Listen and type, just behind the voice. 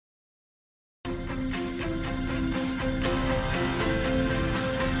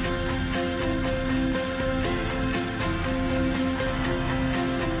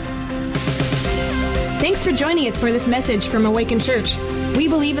Thanks for joining us for this message from Awaken Church. We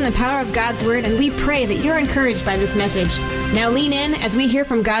believe in the power of God's Word, and we pray that you're encouraged by this message. Now lean in as we hear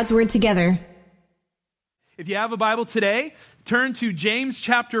from God's Word together. If you have a Bible today, turn to James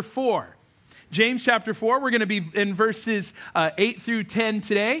chapter 4. James chapter 4, we're going to be in verses 8 through 10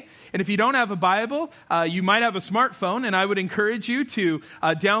 today. And if you don't have a Bible, you might have a smartphone, and I would encourage you to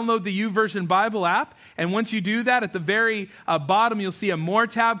download the YouVersion Bible app. And once you do that, at the very bottom, you'll see a More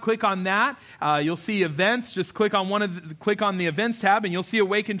tab. Click on that. You'll see events. Just click on the Events tab, and you'll see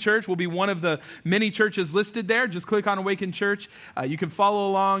Awaken Church will be one of the many churches listed there. Just click on Awaken Church. You can follow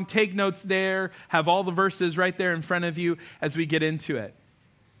along, take notes there, have all the verses right there in front of you as we get into it.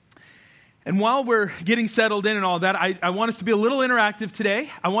 And while we're getting settled in and all that, I want us to be a little interactive today.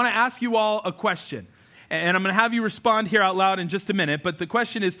 I want to ask you all a question. And I'm going to have you respond here out loud in just a minute. But the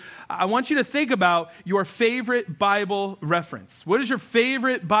question is, I want you to think about your favorite Bible reference. What is your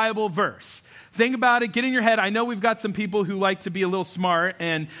favorite Bible verse? Think about it. Get in your head. I know we've got some people who like to be a little smart,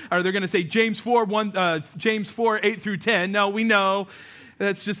 and they're going to say James 4, 8 through 10. No, we know.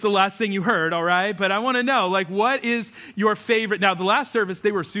 That's just the last thing you heard, all right? But I want to know, what is your favorite? Now, the last service,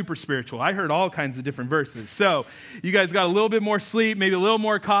 they were super spiritual. I heard all kinds of different verses. So you guys got a little bit more sleep, maybe a little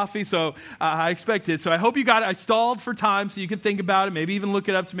more coffee, so I expected. So I hope you got it. I stalled for time so you can think about it, maybe even look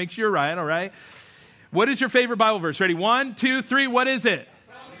it up to make sure you're right, all right? What is your favorite Bible verse? Ready? 1, 2, 3. What is it?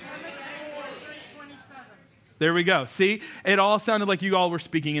 There we go. See? It all sounded like you all were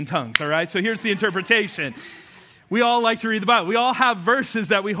speaking in tongues, all right? So here's the interpretation. We all like to read the Bible. We all have verses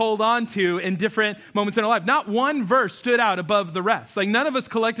that we hold on to in different moments in our life. Not one verse stood out above the rest. None of us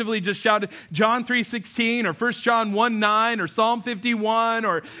collectively just shouted John 3:16 or 1 John 1:9 or Psalm 51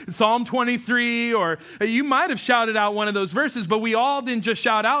 or Psalm 23, or you might have shouted out one of those verses, but we all didn't just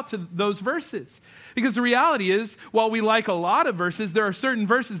shout out to those verses. Because the reality is, while we like a lot of verses, there are certain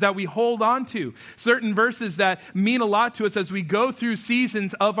verses that we hold on to, certain verses that mean a lot to us as we go through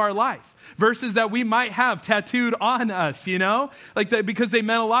seasons of our life. Verses that we might have tattooed on us, like that, because they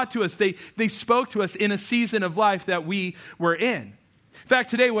meant a lot to us. They spoke to us in a season of life that we were in. In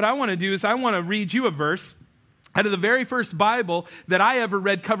fact, today what I want to do is I want to read you a verse out of the very first Bible that I ever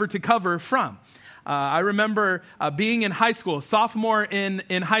read cover to cover from. I remember being in high school, sophomore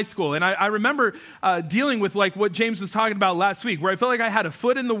in high school, and I remember dealing with what James was talking about last week, where I felt like I had a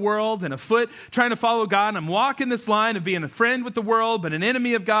foot in the world and a foot trying to follow God, and I'm walking this line of being a friend with the world, but an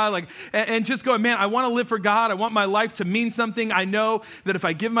enemy of God, and just going, man, I want to live for God. I want my life to mean something. I know that if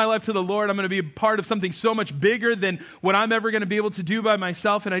I give my life to the Lord, I'm going to be a part of something so much bigger than what I'm ever going to be able to do by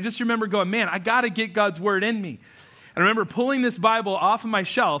myself. And I just remember going, man, I got to get God's word in me. I remember pulling this Bible off of my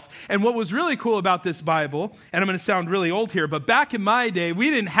shelf, and what was really cool about this Bible, and I'm going to sound really old here, but back in my day, we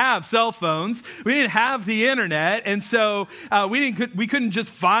didn't have cell phones, we didn't have the internet, and so we couldn't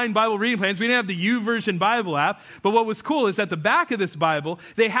just find Bible reading plans. We didn't have the YouVersion Bible app, but what was cool is at the back of this Bible,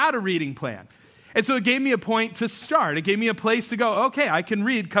 they had a reading plan. And so it gave me a point to start. It gave me a place to go, okay, I can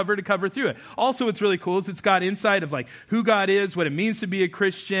read cover to cover through it. Also, what's really cool is it's got insight of who God is, what it means to be a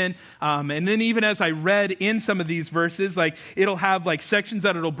Christian. And then even as I read in some of these verses, it'll have sections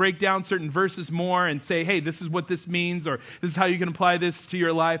that it'll break down certain verses more and say, hey, this is what this means, or this is how you can apply this to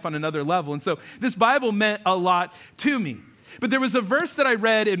your life on another level. And so this Bible meant a lot to me. But there was a verse that I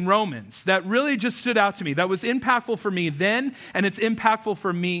read in Romans that really just stood out to me, that was impactful for me then, and it's impactful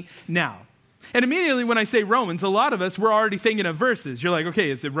for me now. And immediately when I say Romans, a lot of us, we're already thinking of verses. You're like, okay,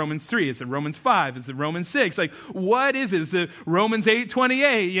 is it Romans 3? Is it Romans 5? Is it Romans 6? What is it? Is it Romans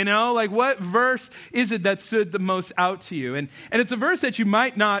 8:28? What verse is it that stood the most out to you? And it's a verse that you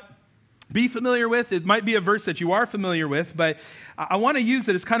might not be familiar with. It might be a verse that you are familiar with, but I want to use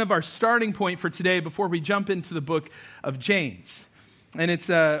it as kind of our starting point for today before we jump into the book of James. And it's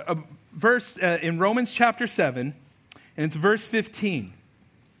a verse in Romans chapter 7, and it's verse 15.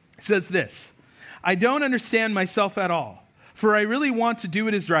 It says this: I don't understand myself at all, for I really want to do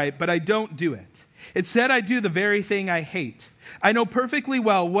what is right, but I don't do it. Instead, I do the very thing I hate. I know perfectly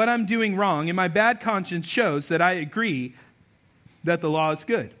well what I'm doing wrong, and my bad conscience shows that I agree that the law is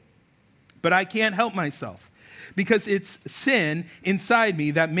good. But I can't help myself, because it's sin inside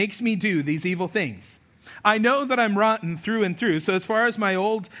me that makes me do these evil things. I know that I'm rotten through and through, so as far as my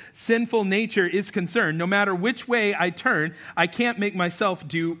old sinful nature is concerned, no matter which way I turn, I can't make myself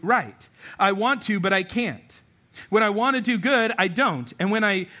do right. I want to, but I can't. When I want to do good, I don't. And when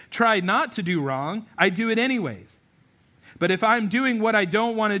I try not to do wrong, I do it anyways. But if I'm doing what I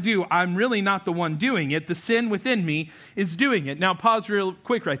don't want to do, I'm really not the one doing it. The sin within me is doing it. Now, pause real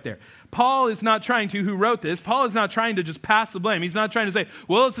quick right there. Paul is not trying to, who wrote this, Paul is not trying to just pass the blame. He's not trying to say,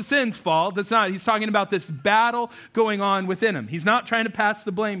 well, it's the sin's fault. That's not. He's talking about this battle going on within him. He's not trying to pass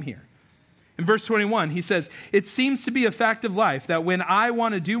the blame here. In verse 21, he says, "It seems to be a fact of life that when I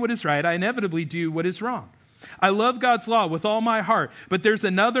want to do what is right, I inevitably do what is wrong. I love God's law with all my heart, but there's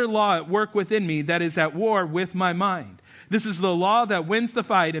another law at work within me that is at war with my mind. This is the law that wins the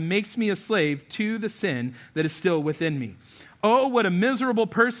fight and makes me a slave to the sin that is still within me. Oh, what a miserable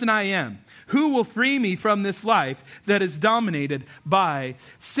person I am. Who will free me from this life that is dominated by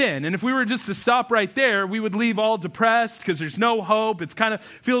sin?" And if we were just to stop right there, we would leave all depressed because there's no hope. It's kind of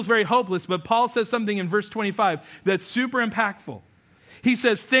feels very hopeless. But Paul says something in verse 25 that's super impactful. He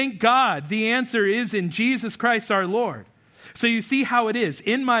says, "Thank God the answer is in Jesus Christ our Lord. So you see how it is.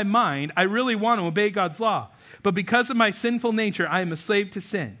 In my mind, I really want to obey God's law. But because of my sinful nature, I am a slave to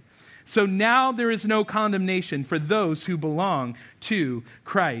sin. So now there is no condemnation for those who belong to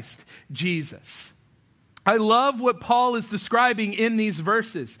Christ Jesus." I love what Paul is describing in these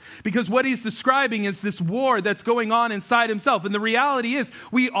verses, because what he's describing is this war that's going on inside himself. And the reality is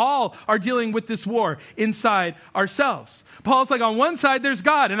we all are dealing with this war inside ourselves. Paul's like, on one side, there's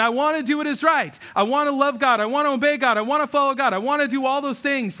God, and I want to do what is right. I want to love God. I want to obey God. I want to follow God. I want to do all those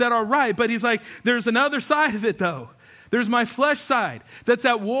things that are right. But he's like, there's another side of it, though. There's my flesh side that's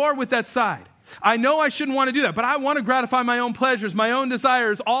at war with that side. I know I shouldn't want to do that, but I want to gratify my own pleasures, my own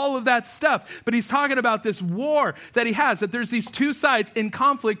desires, all of that stuff. But he's talking about this war that he has, that there's these two sides in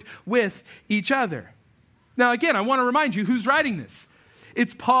conflict with each other. Now, again, I want to remind you who's writing this.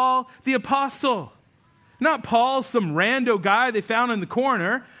 It's Paul the Apostle. Not Paul, some rando guy they found in the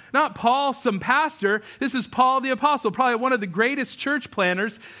corner. Not Paul, some pastor. This is Paul the Apostle, probably one of the greatest church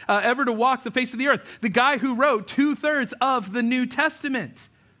planners ever to walk the face of the earth. The guy who wrote 2/3 of the New Testament.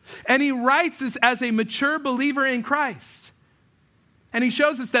 And he writes this as a mature believer in Christ. And he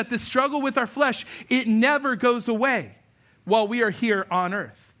shows us that this struggle with our flesh, it never goes away while we are here on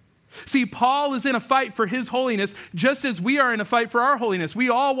earth. See, Paul is in a fight for his holiness, just as we are in a fight for our holiness. We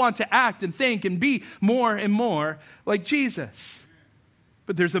all want to act and think and be more and more like Jesus.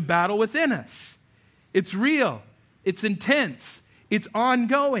 But there's a battle within us. It's real. It's intense. It's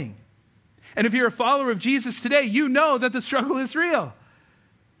ongoing. And if you're a follower of Jesus today, you know that the struggle is real.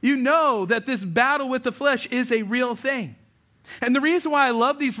 You know that this battle with the flesh is a real thing. And the reason why I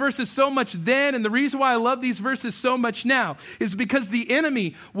love these verses so much then, and the reason why I love these verses so much now, is because the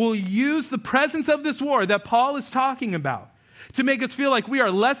enemy will use the presence of this war that Paul is talking about to make us feel like we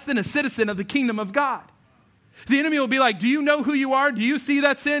are less than a citizen of the kingdom of God. The enemy will be like, do you know who you are? Do you see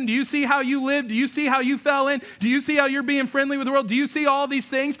that sin? Do you see how you live? Do you see how you fell in? Do you see how you're being friendly with the world? Do you see all these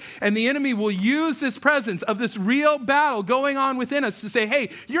things? And the enemy will use this presence of this real battle going on within us to say,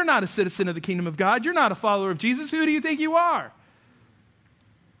 hey, you're not a citizen of the kingdom of God. You're not a follower of Jesus. Who do you think you are?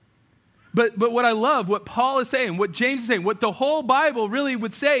 But what I love, what Paul is saying, what James is saying, what the whole Bible really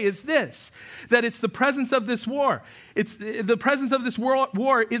would say is this, that it's the presence of this war. It's the presence of this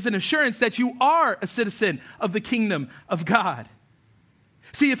war is an assurance that you are a citizen of the kingdom of God.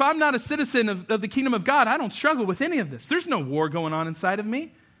 See, if I'm not a citizen of the kingdom of God, I don't struggle with any of this. There's no war going on inside of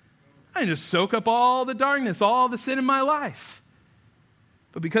me. I can just soak up all the darkness, all the sin in my life.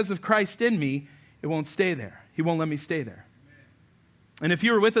 But because of Christ in me, it won't stay there. He won't let me stay there. And if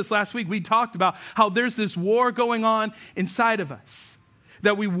you were with us last week, we talked about how there's this war going on inside of us.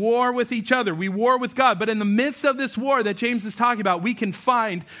 That we war with each other, we war with God. But in the midst of this war that James is talking about, we can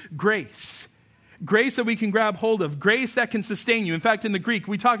find grace. Grace that we can grab hold of. Grace that can sustain you. In fact, in the Greek,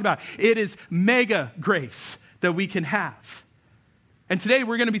 we talked about it is mega grace that we can have. And today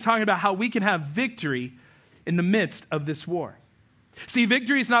we're going to be talking about how we can have victory in the midst of this war. See,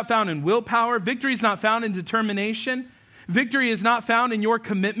 victory is not found in willpower. Victory is not found in determination. Victory is not found in your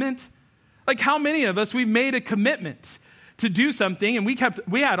commitment. Like how many of us, we've made a commitment to do something and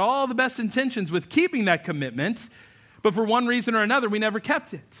we had all the best intentions with keeping that commitment, but for one reason or another, we never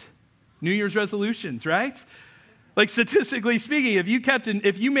kept it. New Year's resolutions, right? Like statistically speaking,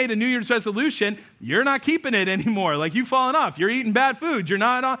 if you made a New Year's resolution, you're not keeping it anymore. Like you've fallen off. You're eating bad food. You're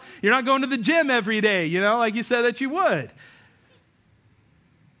not going to the gym every day, like you said that you would.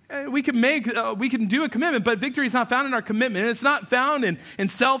 We can do a commitment, but victory is not found in our commitment. It's not found in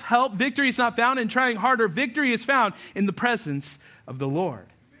self-help. Victory is not found in trying harder. Victory is found in the presence of the Lord.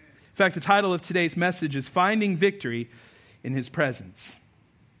 In fact, the title of today's message is Finding Victory in His Presence.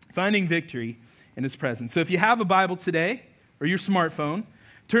 Finding Victory in His Presence. So if you have a Bible today or your smartphone,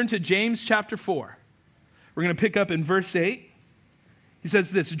 turn to James chapter 4. We're going to pick up in verse 8. He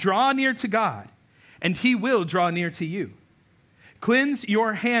says this, "Draw near to God, and He will draw near to you. Cleanse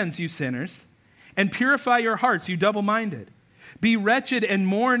your hands, you sinners, and purify your hearts, you double-minded. Be wretched and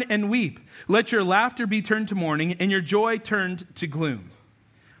mourn and weep. Let your laughter be turned to mourning and your joy turned to gloom.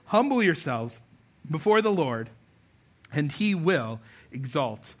 Humble yourselves before the Lord, and He will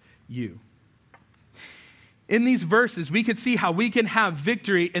exalt you." in these verses, we could see how we can have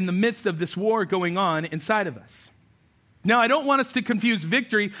victory in the midst of this war going on inside of us. Now, I don't want us to confuse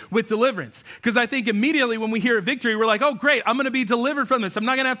victory with deliverance, because I think immediately when we hear victory, we're like, oh, great, I'm going to be delivered from this. I'm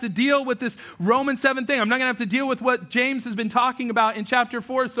not going to have to deal with this Romans 7 thing. I'm not going to have to deal with what James has been talking about in chapter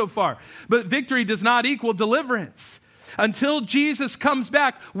 4 so far. But victory does not equal deliverance. Until Jesus comes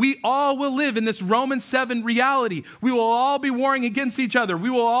back, we all will live in this Romans 7 reality. We will all be warring against each other. We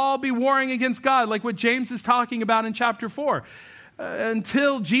will all be warring against God, like what James is talking about in chapter 4.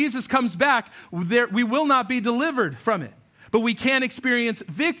 Until Jesus comes back, we will not be delivered from it. But we can experience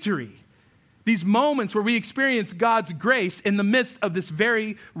victory. These moments where we experience God's grace in the midst of this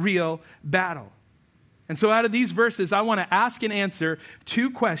very real battle. And so out of these verses, I want to ask and answer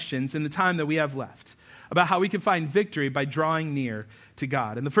 2 questions in the time that we have left about how we can find victory by drawing near to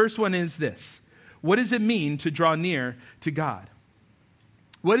God. And the first one is this: what does it mean to draw near to God?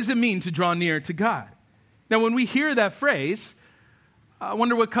 What does it mean to draw near to God? Now, when we hear that phrase, I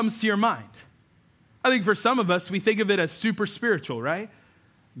wonder what comes to your mind. I think for some of us, we think of it as super spiritual, right?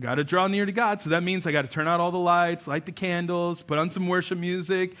 Got to draw near to God, so that means I got to turn out all the lights, light the candles, put on some worship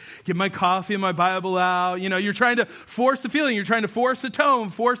music, get my coffee and my Bible out. You know, you're trying to force a feeling, you're trying to force a tone,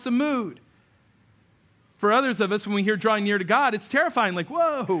 force a mood. For others of us, when we hear drawing near to God, it's terrifying, like,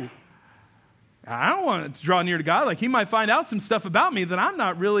 whoa, I don't want to draw near to God. Like, he might find out some stuff about me that I'm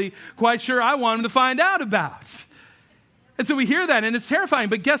not really quite sure I want him to find out about. And so we hear that, and it's terrifying.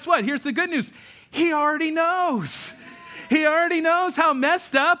 But guess what? Here's the good news. He already knows. He already knows how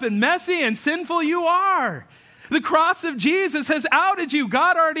messed up and messy and sinful you are. The cross of Jesus has outed you.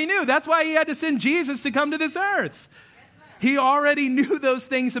 God already knew. That's why he had to send Jesus to come to this earth. He already knew those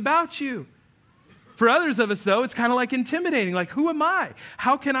things about you. For others of us, though, it's kind of like intimidating. Like, who am I?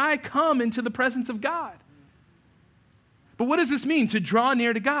 How can I come into the presence of God? But what does this mean, to draw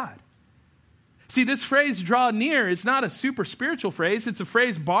near to God? See, this phrase, draw near, is not a super spiritual phrase. It's a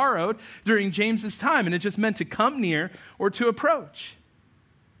phrase borrowed during James's time, and it just meant to come near or to approach.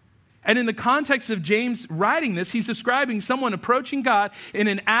 And in the context of James writing this, he's describing someone approaching God in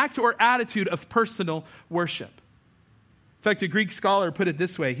an act or attitude of personal worship. In fact, a Greek scholar put it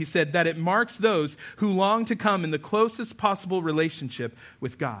this way. He said that it marks those who long to come in the closest possible relationship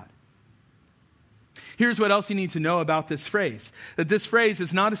with God. Here's what else you need to know about this phrase. That this phrase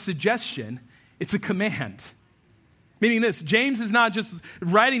is not a suggestion, it's a command. Meaning this, James is not just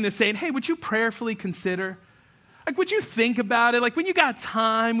writing this saying, hey, would you prayerfully consider? Like, would you think about it? Like, when you got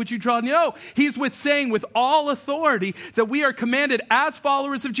time, would you draw? No, he's saying with all authority that we are commanded as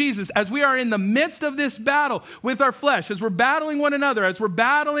followers of Jesus, as we are in the midst of this battle with our flesh, as we're battling one another, as we're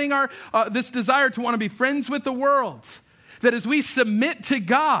battling our this desire to want to be friends with the world, that as we submit to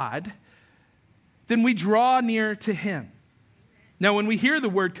God, then we draw near to him. Now, when we hear the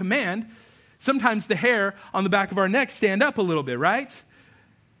word command, sometimes the hair on the back of our neck stand up a little bit, right?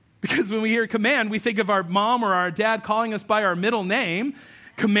 Because when we hear command, we think of our mom or our dad calling us by our middle name,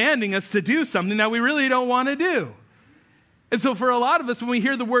 commanding us to do something that we really don't want to do. And so for a lot of us, when we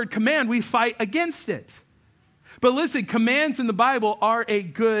hear the word command, we fight against it. But listen, commands in the Bible are a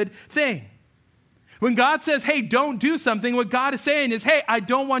good thing. When God says, hey, don't do something, what God is saying is, hey, I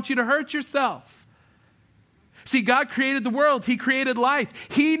don't want you to hurt yourself. See, God created the world. He created life.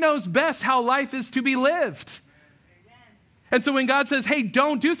 He knows best how life is to be lived. And so when God says, hey,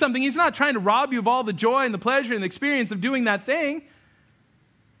 don't do something, he's not trying to rob you of all the joy and the pleasure and the experience of doing that thing.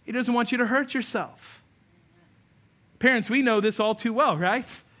 He doesn't want you to hurt yourself. Parents, we know this all too well,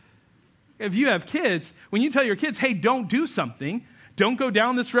 right? If you have kids, when you tell your kids, hey, don't do something, don't go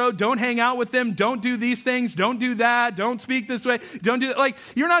down this road, don't hang out with them, don't do these things, don't do that, don't speak this way, don't do that. Like,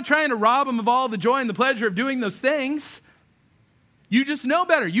 you're not trying to rob them of all the joy and the pleasure of doing those things. You just know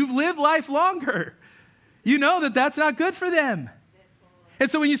better. You've lived life longer. You know that that's not good for them.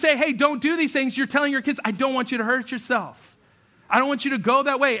 And so when you say, hey, don't do these things, you're telling your kids, I don't want you to hurt yourself. I don't want you to go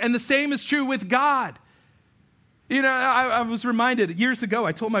that way. And the same is true with God. You know, I was reminded years ago,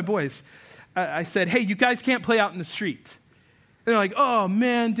 I told my boys, I said, hey, you guys can't play out in the street. And they're like, oh,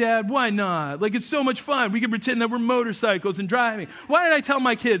 man, Dad, why not? Like, it's so much fun. We can pretend that we're motorcycles and driving. Why did I tell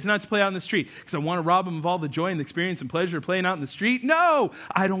my kids not to play out in the street? Because I want to rob them of all the joy and the experience and pleasure of playing out in the street? No,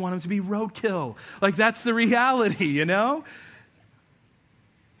 I don't want them to be roadkill. Like, that's the reality, you know?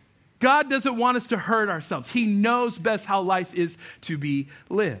 God doesn't want us to hurt ourselves. He knows best how life is to be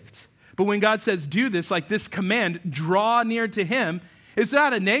lived. But when God says do this, like this command, draw near to him, it's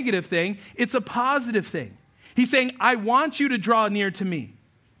not a negative thing. It's a positive thing. He's saying, I want you to draw near to me.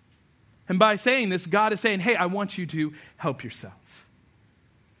 And by saying this, God is saying, hey, I want you to help yourself.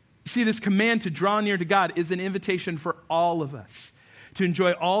 You see, this command to draw near to God is an invitation for all of us to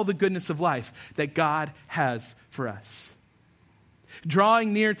enjoy all the goodness of life that God has for us.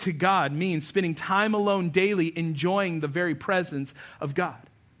 Drawing near to God means spending time alone daily, enjoying the very presence of God.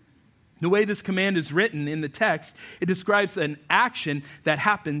 The way this command is written in the text, it describes an action that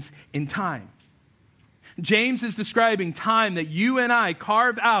happens in time. James is describing time that you and I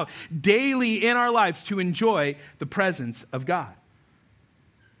carve out daily in our lives to enjoy the presence of God.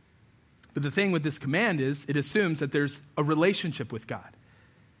 But the thing with this command is it assumes that there's a relationship with God.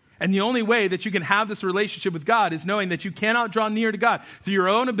 And the only way that you can have this relationship with God is knowing that you cannot draw near to God through your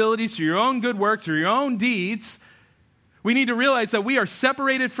own abilities, through your own good works, through your own deeds. We need to realize that we are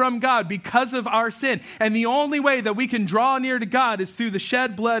separated from God because of our sin. And the only way that we can draw near to God is through the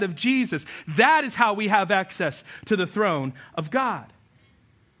shed blood of Jesus. That is how we have access to the throne of God.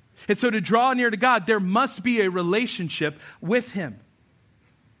 And so to draw near to God, there must be a relationship with him.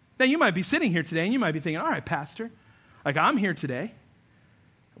 Now you might be sitting here today and you might be thinking, all right, Pastor, like I'm here today.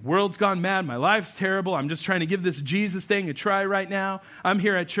 The world's gone mad. My life's terrible. I'm just trying to give this Jesus thing a try right now. I'm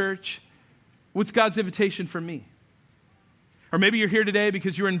here at church. What's God's invitation for me? Or maybe you're here today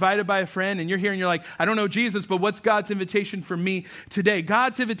because you were invited by a friend and you're here and you're like, I don't know Jesus, but what's God's invitation for me today?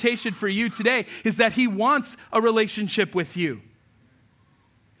 God's invitation for you today is that he wants a relationship with you.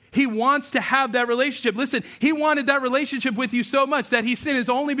 He wants to have that relationship. Listen, he wanted that relationship with you so much that he sent his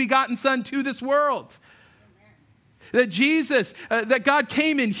only begotten son to this world. That Jesus, that God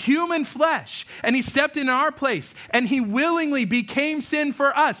came in human flesh and he stepped in our place and he willingly became sin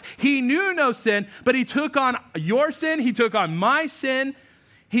for us. He knew no sin, but he took on your sin. He took on my sin.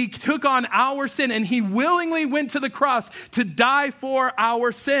 He took on our sin and he willingly went to the cross to die for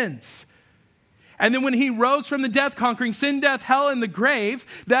our sins. And then when he rose from the death, conquering sin, death, hell, and the grave,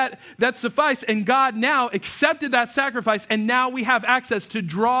 that sufficed. And God now accepted that sacrifice. And now we have access to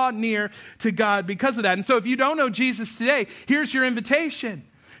draw near to God because of that. And so if you don't know Jesus today, here's your invitation.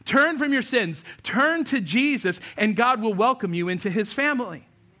 Turn from your sins. Turn to Jesus, and God will welcome you into his family.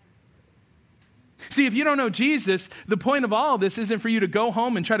 See, if you don't know Jesus, the point of all of this isn't for you to go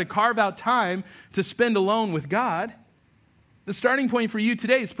home and try to carve out time to spend alone with God. The starting point for you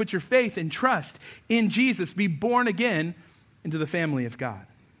today is put your faith and trust in Jesus. Be born again into the family of God.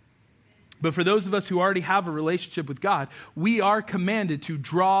 But for those of us who already have a relationship with God, we are commanded to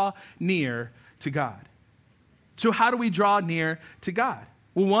draw near to God. So how do we draw near to God?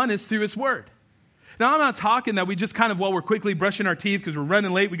 Well, one is through his word. Now, I'm not talking that we just kind of, while we're quickly brushing our teeth because we're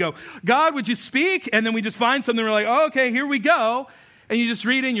running late, we go, God, would you speak? And then we just find something, we're like, oh, okay, here we go. And you just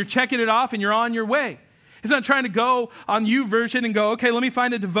read it and you're checking it off and you're on your way. He's not trying to go on YouVersion and go, okay, let me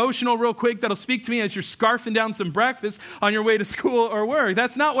find a devotional real quick that'll speak to me as you're scarfing down some breakfast on your way to school or work.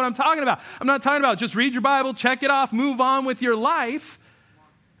 That's not what I'm talking about. I'm not talking about just read your Bible, check it off, move on with your life.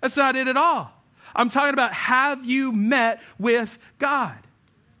 That's not it at all. I'm talking about, have you met with God?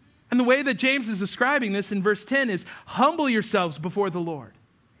 And the way that James is describing this in verse 10 is humble yourselves before the Lord.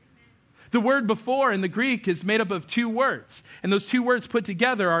 The word before in the Greek is made up of two words. And those two words put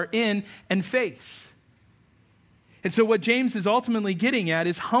together are in and face. And so what James is ultimately getting at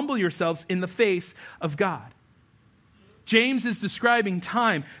is humble yourselves in the face of God. James is describing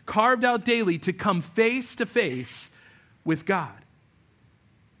time carved out daily to come face to face with God.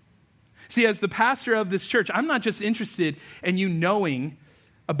 See, as the pastor of this church, I'm not just interested in you knowing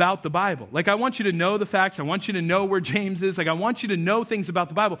about the Bible. Like, I want you to know the facts. I want you to know where James is. Like, I want you to know things about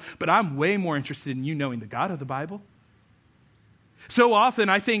the Bible. But I'm way more interested in you knowing the God of the Bible. So often,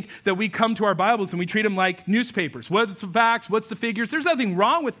 I think that we come to our Bibles and we treat them like newspapers. What's the facts? What's the figures? There's nothing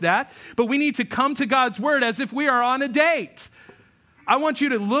wrong with that, but we need to come to God's word as if we are on a date. I want you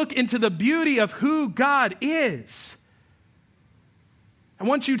to look into the beauty of who God is. I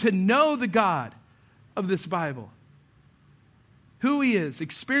want you to know the God of this Bible. Who he is,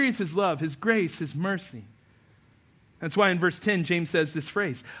 experience his love, his grace, his mercy. That's why in verse 10, James says this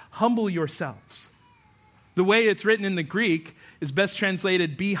phrase, humble yourselves. The way it's written in the Greek is best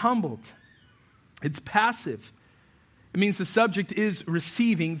translated, be humbled. It's passive. It means the subject is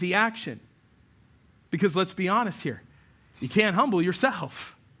receiving the action. Because let's be honest here, you can't humble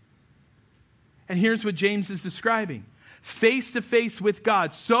yourself. And here's what James is describing. Face to face with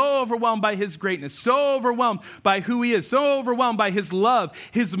God, so overwhelmed by his greatness, so overwhelmed by who he is, so overwhelmed by his love,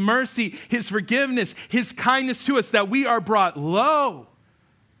 his mercy, his forgiveness, his kindness to us, that we are brought low.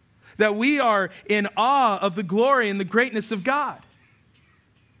 That we are in awe of the glory and the greatness of God.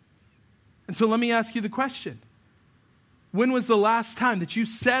 And so let me ask you the question. When was the last time that you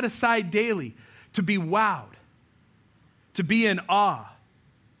set aside daily to be wowed, to be in awe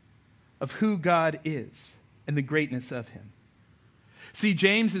of who God is and the greatness of him? See,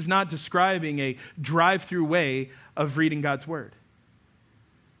 James is not describing a drive-through way of reading God's word.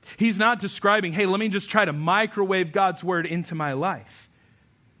 He's not describing, hey, let me just try to microwave God's word into my life.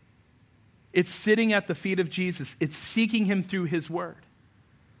 It's sitting at the feet of Jesus. It's seeking him through his word.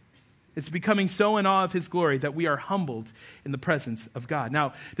 It's becoming so in awe of his glory that we are humbled in the presence of God.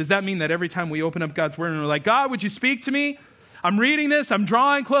 Now, does that mean that every time we open up God's word and we're like, God, would you speak to me? I'm reading this. I'm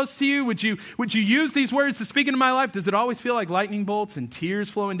drawing close to you. Would you use these words to speak into my life? Does it always feel like lightning bolts and tears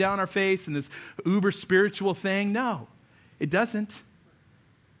flowing down our face and this uber spiritual thing? No, it doesn't.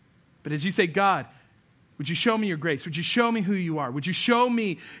 But as you say, God, would you show me your grace? Would you show me who you are? Would you show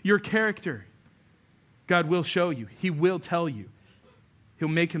me your character? God will show you. He will tell you. He'll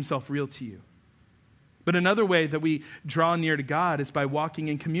make himself real to you. But another way that we draw near to God is by walking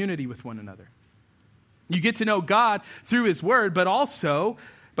in community with one another. You get to know God through his word, but also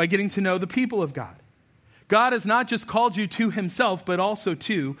by getting to know the people of God. God has not just called you to himself, but also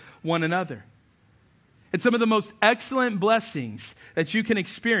to one another. And some of the most excellent blessings that you can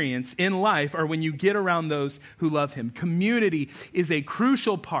experience in life are when you get around those who love him. Community is a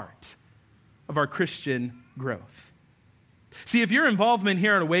crucial part of our Christian growth. See, if your involvement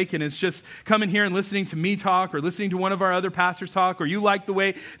here at Awaken is just coming here and listening to me talk or listening to one of our other pastors talk, or you like the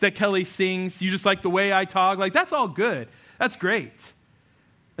way that Kelly sings, you just like the way I talk, like that's all good. That's great.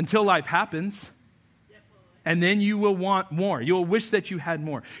 Until life happens. And then you will want more. You'll wish that you had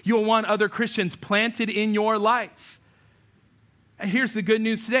more. You'll want other Christians planted in your life. And here's the good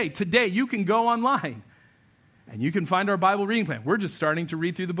news today. Today you can go online and you can find our Bible reading plan. We're just starting to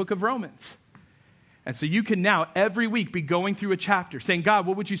read through the book of Romans. And so you can now every week be going through a chapter saying, God,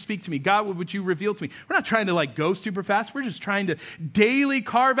 what would you speak to me? God, what would you reveal to me? We're not trying to go super fast. We're just trying to daily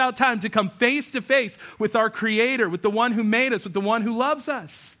carve out time to come face to face with our Creator, with the one who made us, with the one who loves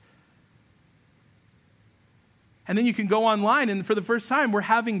us. And then you can go online, and for the first time, we're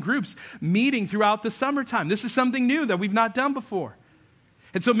having groups meeting throughout the summertime. This is something new that we've not done before.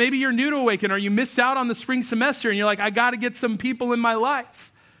 And so maybe you're new to Awaken, or you missed out on the spring semester, and you're like, I got to get some people in my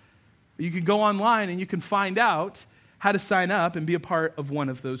life. You can go online and you can find out how to sign up and be a part of one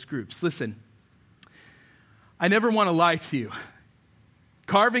of those groups. Listen, I never want to lie to you.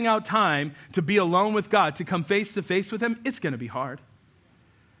 Carving out time to be alone with God, to come face to face with him, it's going to be hard.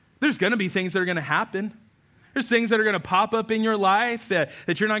 There's going to be things that are going to happen. There's things that are going to pop up in your life that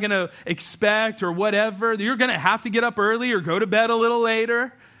you're not going to expect or whatever. You're going to have to get up early or go to bed a little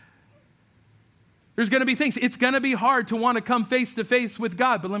later. There's going to be things. It's going to be hard to want to come face to face with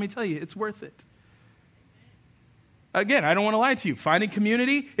God, but let me tell you, it's worth it. Again, I don't want to lie to you. Finding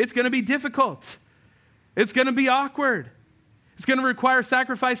community, it's going to be difficult. It's going to be awkward. It's going to require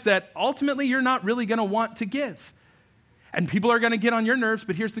sacrifice that ultimately you're not really going to want to give. And people are going to get on your nerves,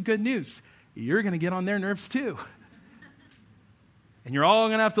 but here's the good news. You're going to get on their nerves too. And you're all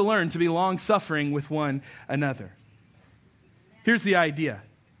going to have to learn to be long-suffering with one another. Here's the idea.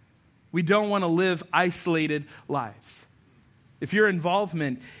 We don't want to live isolated lives. If your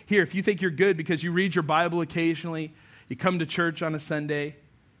involvement here, if you think you're good because you read your Bible occasionally, you come to church on a Sunday,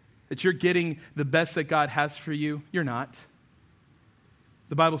 that you're getting the best that God has for you, you're not.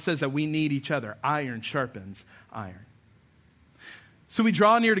 The Bible says that we need each other. Iron sharpens iron. So we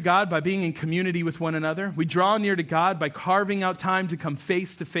draw near to God by being in community with one another. We draw near to God by carving out time to come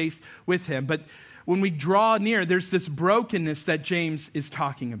face to face with him. But when we draw near, there's this brokenness that James is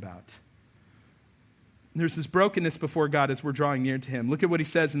talking about. There's this brokenness before God as we're drawing near to him. Look at what he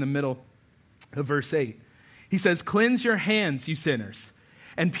says in the middle of verse 8. He says, "Cleanse your hands, you sinners,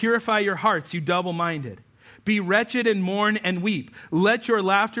 and purify your hearts, you double-minded. Be wretched and mourn and weep. Let your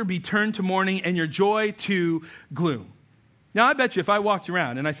laughter be turned to mourning and your joy to gloom." Now, I bet you if I walked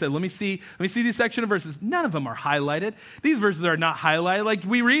around and I said, let me see this section of verses, none of them are highlighted. These verses are not highlighted. Like,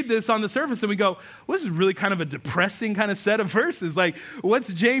 we read this on the surface and we go, well, this is really kind of a depressing kind of set of verses. Like,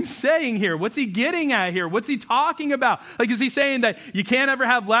 what's James saying here? What's he getting at here? What's he talking about? Like, is he saying that you can't ever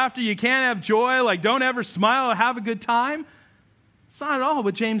have laughter, you can't have joy, like, don't ever smile or have a good time? It's not at all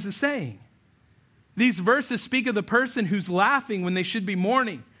what James is saying. These verses speak of the person who's laughing when they should be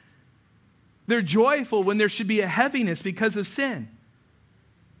mourning. They're joyful when there should be a heaviness because of sin.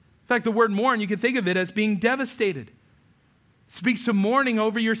 In fact, the word mourn, you can think of it as being devastated. It speaks to mourning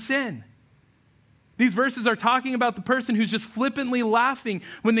over your sin. These verses are talking about the person who's just flippantly laughing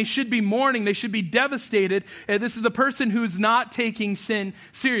when they should be mourning, they should be devastated. And this is the person who's not taking sin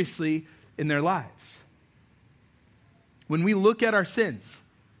seriously in their lives. When we look at our sins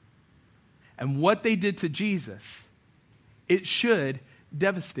and what they did to Jesus, it should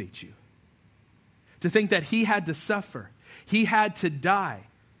devastate you. To think that he had to suffer, he had to die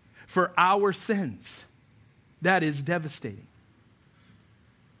for our sins, that is devastating.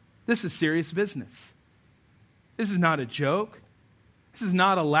 This is serious business. This is not a joke. This is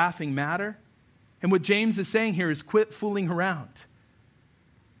not a laughing matter. And what James is saying here is quit fooling around.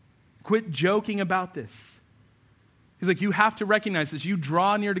 Quit joking about this. He's like, you have to recognize as you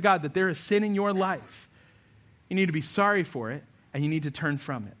draw near to God that there is sin in your life. You need to be sorry for it, and you need to turn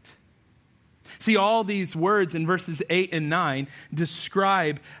from it. See, all these words in verses 8 and 9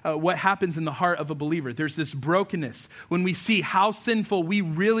 describe what happens in the heart of a believer. There's this brokenness when we see how sinful we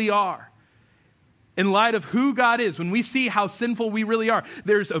really are. In light of who God is, when we see how sinful we really are,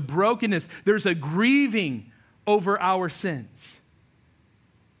 there's a brokenness, there's a grieving over our sins.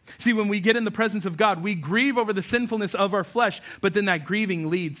 See, when we get in the presence of God, we grieve over the sinfulness of our flesh, but then that grieving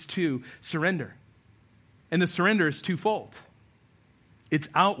leads to surrender. And the surrender is twofold. It's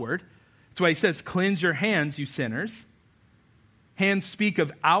outward. That's why he says, cleanse your hands, you sinners. Hands speak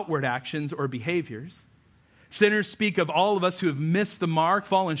of outward actions or behaviors. Sinners speak of all of us who have missed the mark,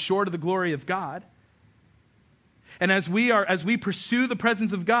 fallen short of the glory of God. And as we pursue the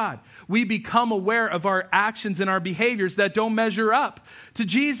presence of God, we become aware of our actions and our behaviors that don't measure up to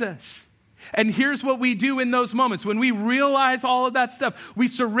Jesus. And here's what we do in those moments. When we realize all of that stuff, we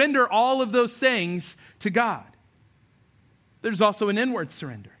surrender all of those things to God. There's also an inward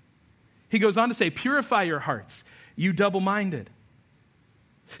surrender. He goes on to say, purify your hearts, you double-minded.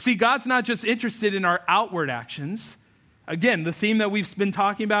 See, God's not just interested in our outward actions. Again, the theme that we've been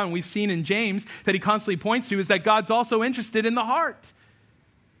talking about and we've seen in James that he constantly points to is that God's also interested in the heart.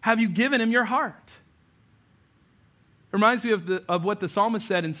 Have you given him your heart? Reminds me of what the psalmist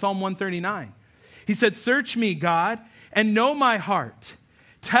said in Psalm 139. He said, search me, God, and know my heart.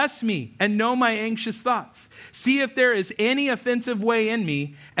 Test me and know my anxious thoughts. See if there is any offensive way in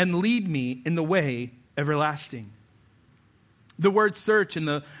me and lead me in the way everlasting. The word search in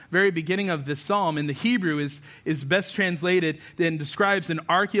the very beginning of this psalm in the Hebrew is best translated and describes an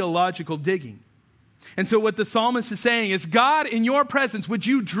archaeological digging. And so what the psalmist is saying is, God, in your presence, would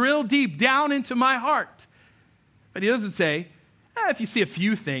you drill deep down into my heart? But he doesn't say, if you see a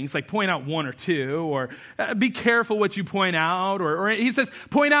few things, like point out one or two, or be careful what you point out, or he says,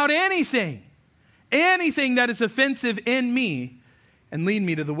 point out anything that is offensive in me, and lead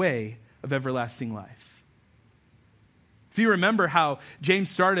me to the way of everlasting life. If you remember how James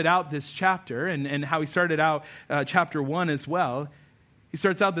started out this chapter and how he started out chapter 1 as well, he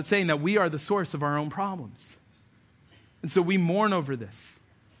starts out that saying that we are the source of our own problems. And so we mourn over this.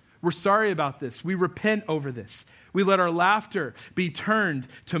 We're sorry about this. We repent over this. We let our laughter be turned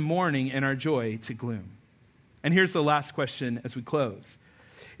to mourning and our joy to gloom. And here's the last question as we close,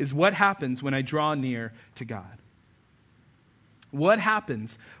 is what happens when I draw near to God? What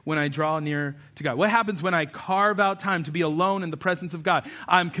happens when I draw near to God? What happens when I carve out time to be alone in the presence of God?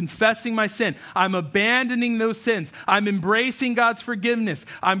 I'm confessing my sin. I'm abandoning those sins. I'm embracing God's forgiveness.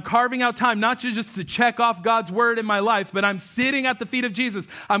 I'm carving out time, not just to check off God's word in my life, but I'm sitting at the feet of Jesus.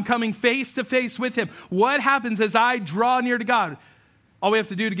 I'm coming face to face with him. What happens as I draw near to God? All we have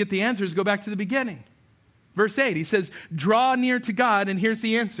to do to get the answer is go back to the beginning. Verse 8, he says, draw near to God, and here's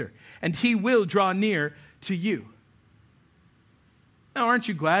the answer. And he will draw near to you. Now, aren't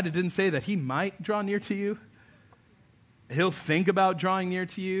you glad it didn't say that he might draw near to you? He'll think about drawing near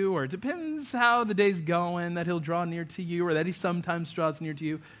to you, or it depends how the day's going that he'll draw near to you, or that he sometimes draws near to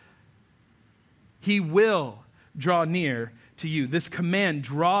you. He will draw near to you. This command,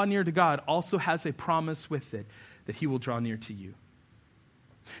 draw near to God, also has a promise with it that he will draw near to you.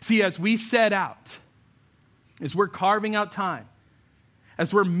 See, as we set out, as we're carving out time,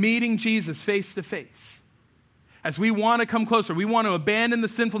 as we're meeting Jesus face to face, as we want to come closer, we want to abandon the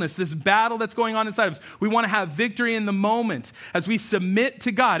sinfulness, this battle that's going on inside of us. We want to have victory in the moment as we submit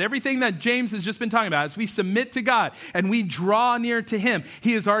to God. Everything that James has just been talking about, as we submit to God and we draw near to him,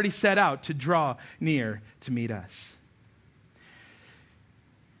 he has already set out to draw near to meet us.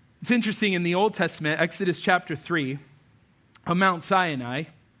 It's interesting in the Old Testament, Exodus chapter 3, on Mount Sinai,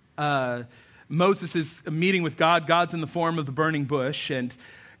 Moses is meeting with God. God's in the form of the burning bush, and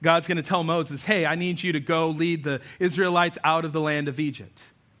God's going to tell Moses, hey, I need you to go lead the Israelites out of the land of Egypt.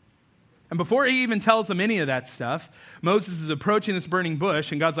 And before he even tells him any of that stuff, Moses is approaching this burning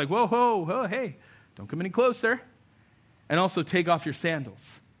bush, and God's like, whoa, hey, don't come any closer. And also take off your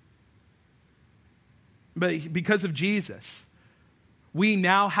sandals. But because of Jesus, we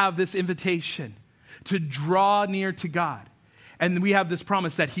now have this invitation to draw near to God. And we have this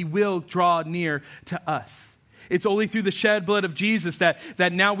promise that he will draw near to us. It's only through the shed blood of Jesus that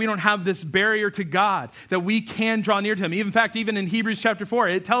now we don't have this barrier to God, that we can draw near to him. In fact, even in Hebrews chapter 4,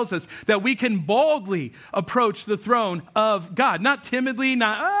 it tells us that we can boldly approach the throne of God. Not timidly,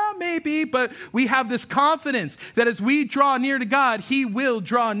 not maybe, but we have this confidence that as we draw near to God, he will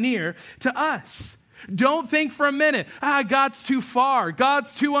draw near to us. Don't think for a minute, God's too far.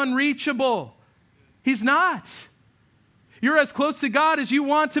 God's too unreachable. He's not. You're as close to God as you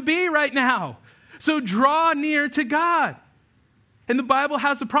want to be right now. So draw near to God. And the Bible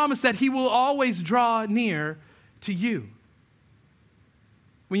has a promise that he will always draw near to you.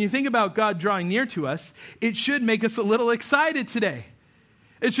 When you think about God drawing near to us, it should make us a little excited today.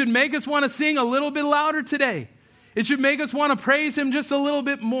 It should make us want to sing a little bit louder today. It should make us want to praise him just a little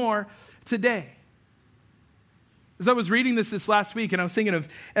bit more today. As I was reading this last week, and I was thinking of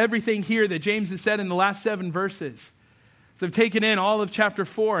everything here that James has said in the last 7 verses. So I've taken in all of chapter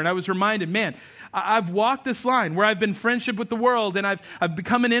 4, and I was reminded, man, I've walked this line where I've been friendship with the world, and I've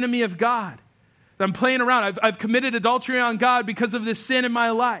become an enemy of God. I'm playing around. I've committed adultery on God because of this sin in my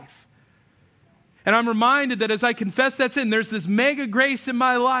life. And I'm reminded that as I confess that sin, there's this mega grace in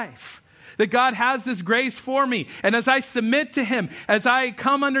my life. That God has this grace for me. And as I submit to him, as I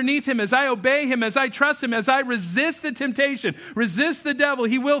come underneath him, as I obey him, as I trust him, as I resist the temptation, resist the devil,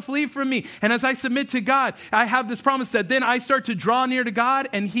 he will flee from me. And as I submit to God, I have this promise that then I start to draw near to God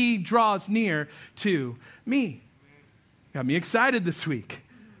and he draws near to me. Got me excited this week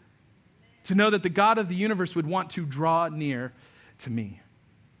to know that the God of the universe would want to draw near to me.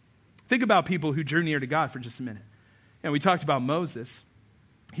 Think about people who drew near to God for just a minute. And we talked about Moses.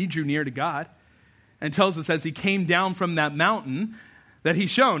 He drew near to God, and tells us as he came down from that mountain that he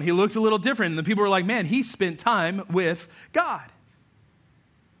shone. He looked a little different, and the people were like, man, he spent time with God.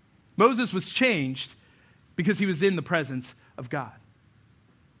 Moses was changed because he was in the presence of God.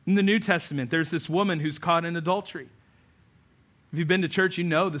 In the New Testament, there's this woman who's caught in adultery. If you've been to church, you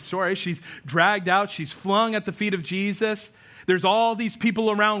know the story. She's dragged out. She's flung at the feet of Jesus. There's all these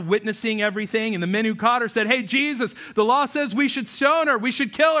people around witnessing everything. And the men who caught her said, hey, Jesus, the law says we should stone her. We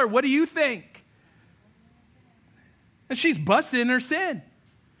should kill her. What do you think? And she's busted in her sin.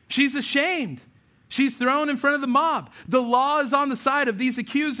 She's ashamed. She's thrown in front of the mob. The law is on the side of these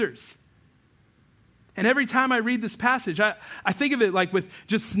accusers. And every time I read this passage, I think of it like with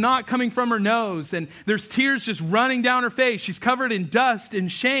just snot coming from her nose, and there's tears just running down her face. She's covered in dust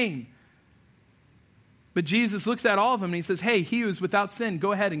and shame. But Jesus looks at all of them and he says, hey, he who is without sin,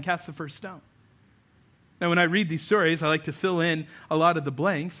 go ahead and cast the first stone. Now, when I read these stories, I like to fill in a lot of the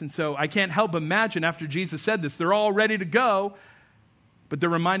blanks. And so I can't help but imagine after Jesus said this, they're all ready to go, but they're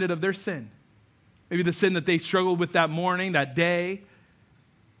reminded of their sin. Maybe the sin that they struggled with that morning, that day,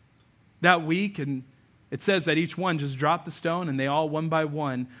 that week. And it says that each one just dropped the stone and they all one by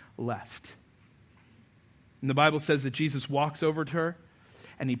one left. And the Bible says that Jesus walks over to her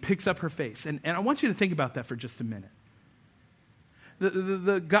and he picks up her face. And I want you to think about that for just a minute.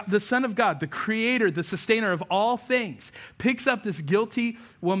 The Son of God, the creator, the sustainer of all things, picks up this guilty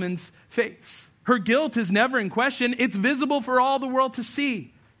woman's face. Her guilt is never in question. It's visible for all the world to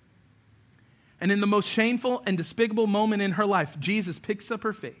see. And in the most shameful and despicable moment in her life, Jesus picks up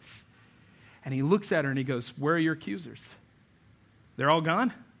her face and he looks at her and he goes, where are your accusers? They're all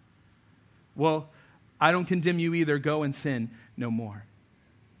gone? Well, I don't condemn you either. Go and sin no more.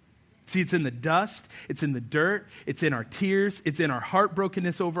 See, it's in the dust, it's in the dirt, it's in our tears, it's in our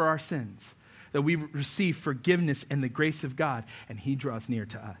heartbrokenness over our sins that we receive forgiveness and the grace of God, and he draws near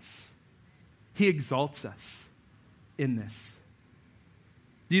to us. He exalts us in this.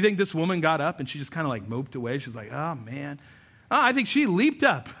 Do you think this woman got up and she just kind of like moped away? She's like, oh man. Oh, I think she leaped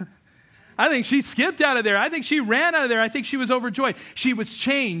up. I think she skipped out of there. I think she ran out of there. I think she was overjoyed. She was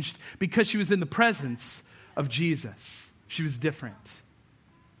changed because she was in the presence of Jesus. She was different.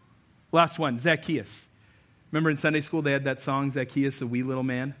 Last one, Zacchaeus. Remember in Sunday school they had that song, Zacchaeus, the wee little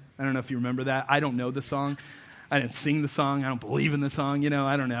man? I don't know if you remember that. I don't know the song. I didn't sing the song. I don't believe in the song.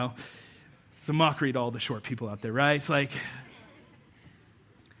 I don't know. It's a mockery to all the short people out there, right? It's like...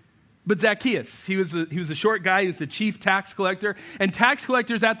 But Zacchaeus, he was a short guy. He was the chief tax collector. And tax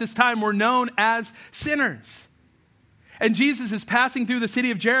collectors at this time were known as sinners. And Jesus is passing through the city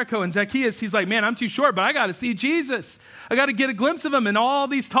of Jericho. And Zacchaeus, he's like, man, I'm too short, but I got to see Jesus. I got to get a glimpse of him. And all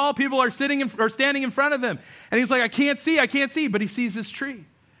these tall people are standing in front of him. And he's like, I can't see. But he sees this tree.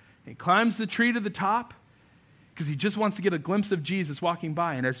 He climbs the tree to the top because he just wants to get a glimpse of Jesus walking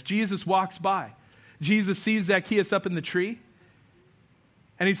by. And as Jesus walks by, Jesus sees Zacchaeus up in the tree.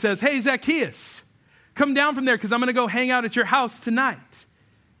 And he says, hey, Zacchaeus, come down from there because I'm going to go hang out at your house tonight.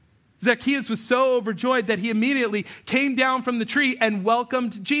 Zacchaeus was so overjoyed that he immediately came down from the tree and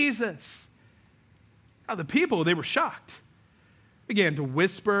welcomed Jesus. Now, the people, they were shocked. They began to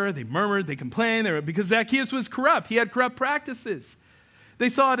whisper, they murmured, they complained, because Zacchaeus was corrupt. He had corrupt practices. They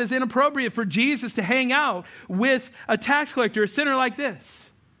saw it as inappropriate for Jesus to hang out with a tax collector, a sinner like this.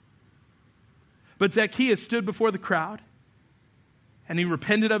 But Zacchaeus stood before the crowd, and he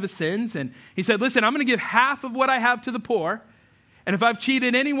repented of his sins. And he said, listen, I'm going to give half of what I have to the poor. And if I've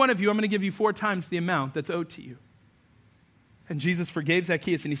cheated any one of you, I'm going to give you 4 times the amount that's owed to you. And Jesus forgave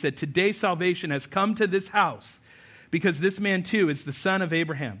Zacchaeus, and he said, today salvation has come to this house, because this man too is the son of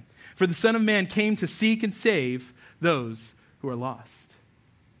Abraham. For the Son of Man came to seek and save those who are lost.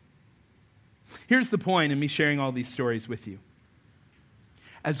 Here's the point in me sharing all these stories with you.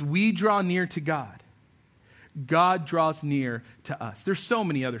 As we draw near to God, God draws near to us. There's so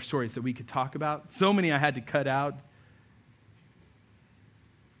many other stories that we could talk about. So many I had to cut out.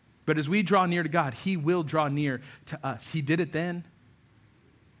 But as we draw near to God, he will draw near to us. He did it then,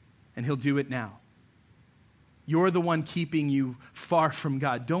 and he'll do it now. You're the one keeping you far from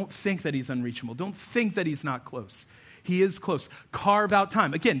God. Don't think that he's unreachable. Don't think that he's not close. He is close. Carve out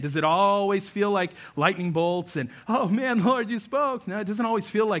time. Again, does it always feel like lightning bolts and, oh man, Lord, you spoke? No, it doesn't always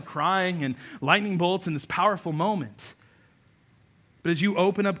feel like crying and lightning bolts in this powerful moment. But as you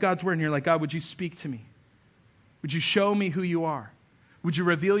open up God's word and you're like, God, would you speak to me? Would you show me who you are? Would you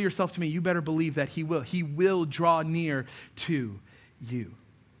reveal yourself to me? You better believe that he will. He will draw near to you.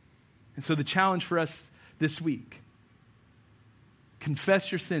 And so the challenge for us this week,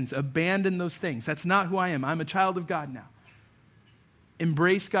 confess your sins, abandon those things. That's not who I am. I'm a child of God now.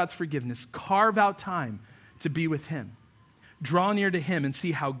 Embrace God's forgiveness. Carve out time to be with him. Draw near to him and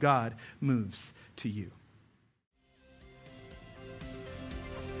see how God moves to you.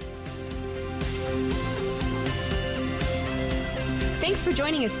 Thanks for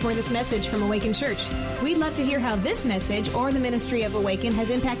joining us for this message from Awaken Church. We'd love to hear how this message or the ministry of Awaken has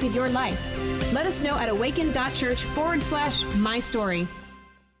impacted your life. Let us know at awaken.church/mystory.